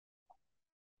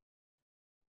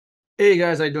Hey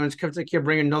guys, how you doing? It's Kevtech here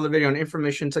bringing another video on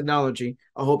information technology.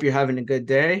 I hope you're having a good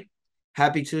day.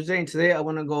 Happy Tuesday. And today I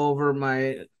want to go over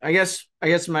my I guess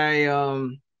my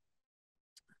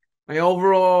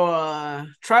overall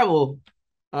travel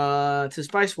to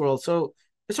Spice World. So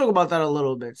let's talk about that a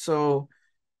little bit. So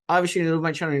obviously you know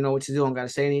my channel, you know what to do. I don't gotta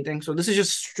say anything. So this is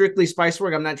just strictly Spice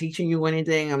work. I'm not teaching you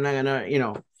anything. I'm not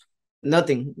gonna,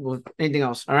 nothing with anything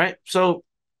else. All right. So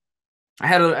I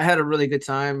had a really good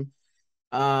time.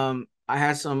 I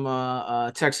had some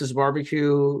Texas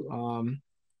barbecue.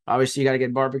 Obviously, you got to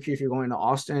get barbecue if you're going to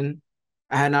Austin.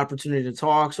 I had an opportunity to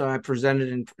talk, so I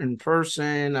presented in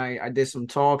person. I did some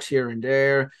talks here and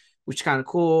there, which is kind of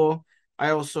cool. I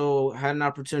also had an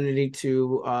opportunity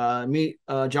to meet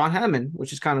John Hammond,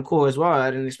 which is kind of cool as well.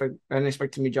 I didn't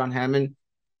expect to meet John Hammond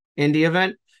in the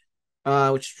event,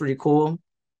 which is pretty cool.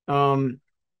 Um,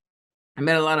 I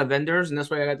met a lot of vendors, and that's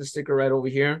why I got the sticker right over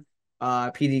here.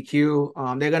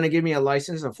 PDQ. They're gonna give me a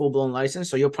license, a full-blown license.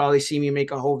 So you'll probably see me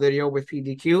make a whole video with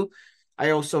PDQ.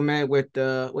 I also met with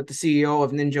the CEO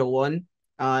of Ninja One.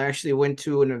 I actually went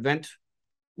to an event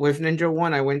with Ninja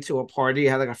One. I went to a party,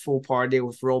 I had like a full party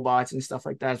with robots and stuff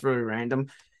like that. It's very random.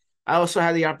 I also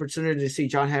had the opportunity to see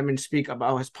John Hammond speak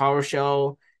about his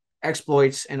PowerShell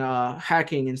exploits and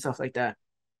hacking and stuff like that.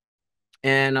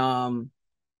 And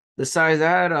besides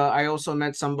that, I also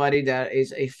met somebody that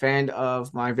is a fan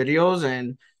of my videos,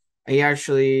 and he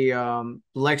actually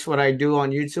likes what I do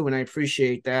on YouTube, and I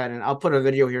appreciate that. And I'll put a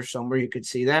video here somewhere you could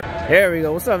see that. There we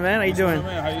go. What's up, man? How you doing?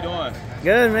 Man, how you doing?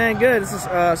 Good, man. Good. This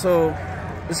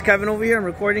is Kevin over here. I'm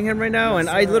recording him right now, and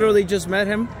I literally just met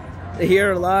him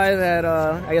here live at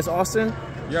I guess Austin.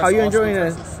 Yes, How you Austin, enjoying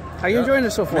it? Texas. How you enjoying it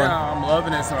so far? Yeah, I'm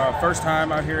loving it. It's first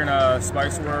time out here in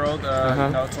Spiceworld,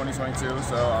 2022.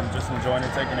 So I'm just enjoying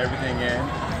it, taking everything in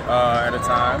at a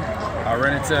time. I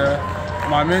ran into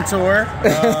my mentor,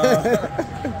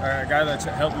 a guy that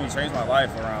helped me change my life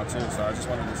around too. So I just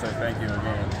wanted to say thank you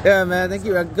again. Yeah, man. Thank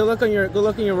you. Good luck on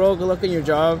your role. Good luck in your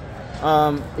job.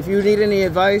 If you need any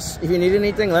advice, if you need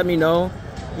anything, let me know.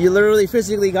 You literally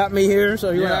physically got me here, so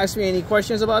if you want to ask me any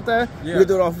questions about that, you can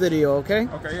do it off video, okay?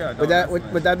 Okay, yeah.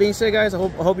 With that being said, guys, I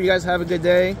hope you guys have a good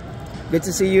day. Good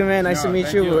to see you, man. Nice to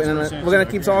meet you. We're gonna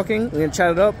keep talking. We're gonna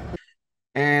chat it up.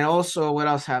 And also, what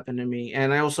else happened to me?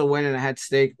 And I also went and I had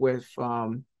steak with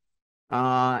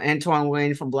Antoine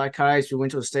Wayne from Black Eyes. We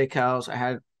went to a steakhouse.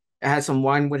 I had some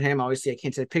wine with him. Obviously, I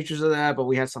can't take pictures of that, but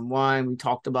we had some wine. We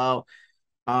talked about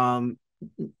um,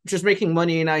 just making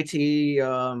money in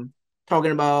IT.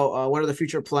 Talking about what are the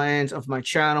future plans of my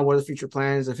channel, what are the future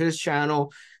plans of his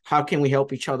channel, how can we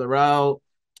help each other out.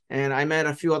 And I met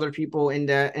a few other people in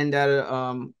that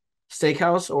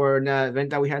steakhouse or in that event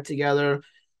that we had together.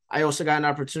 I also got an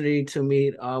opportunity to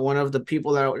meet one of the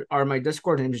people that are my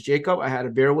Discord. His name is Jacob. I had a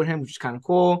beer with him, which is kind of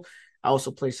cool. I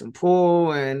also played some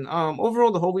pool, and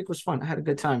overall the whole week was fun. I had a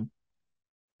good time.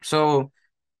 So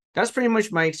that's pretty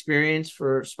much my experience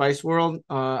for Spice World.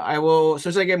 I will,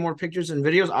 since I get more pictures and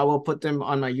videos, I will put them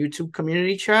on my YouTube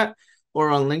community chat or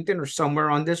on LinkedIn or somewhere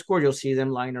on Discord. You'll see them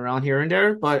lying around here and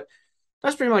there. But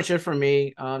that's pretty much it for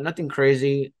me. Nothing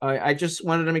crazy. I just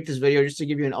wanted to make this video just to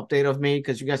give you an update of me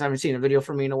because you guys haven't seen a video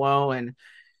from me in a while. And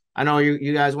I know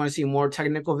you guys want to see more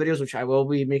technical videos, which I will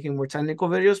be making more technical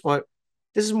videos. But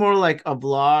this is more like a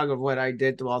vlog of what I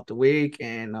did throughout the week.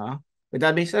 And with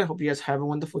that being said, I hope you guys have a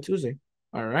wonderful Tuesday.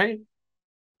 All right.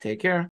 Take care.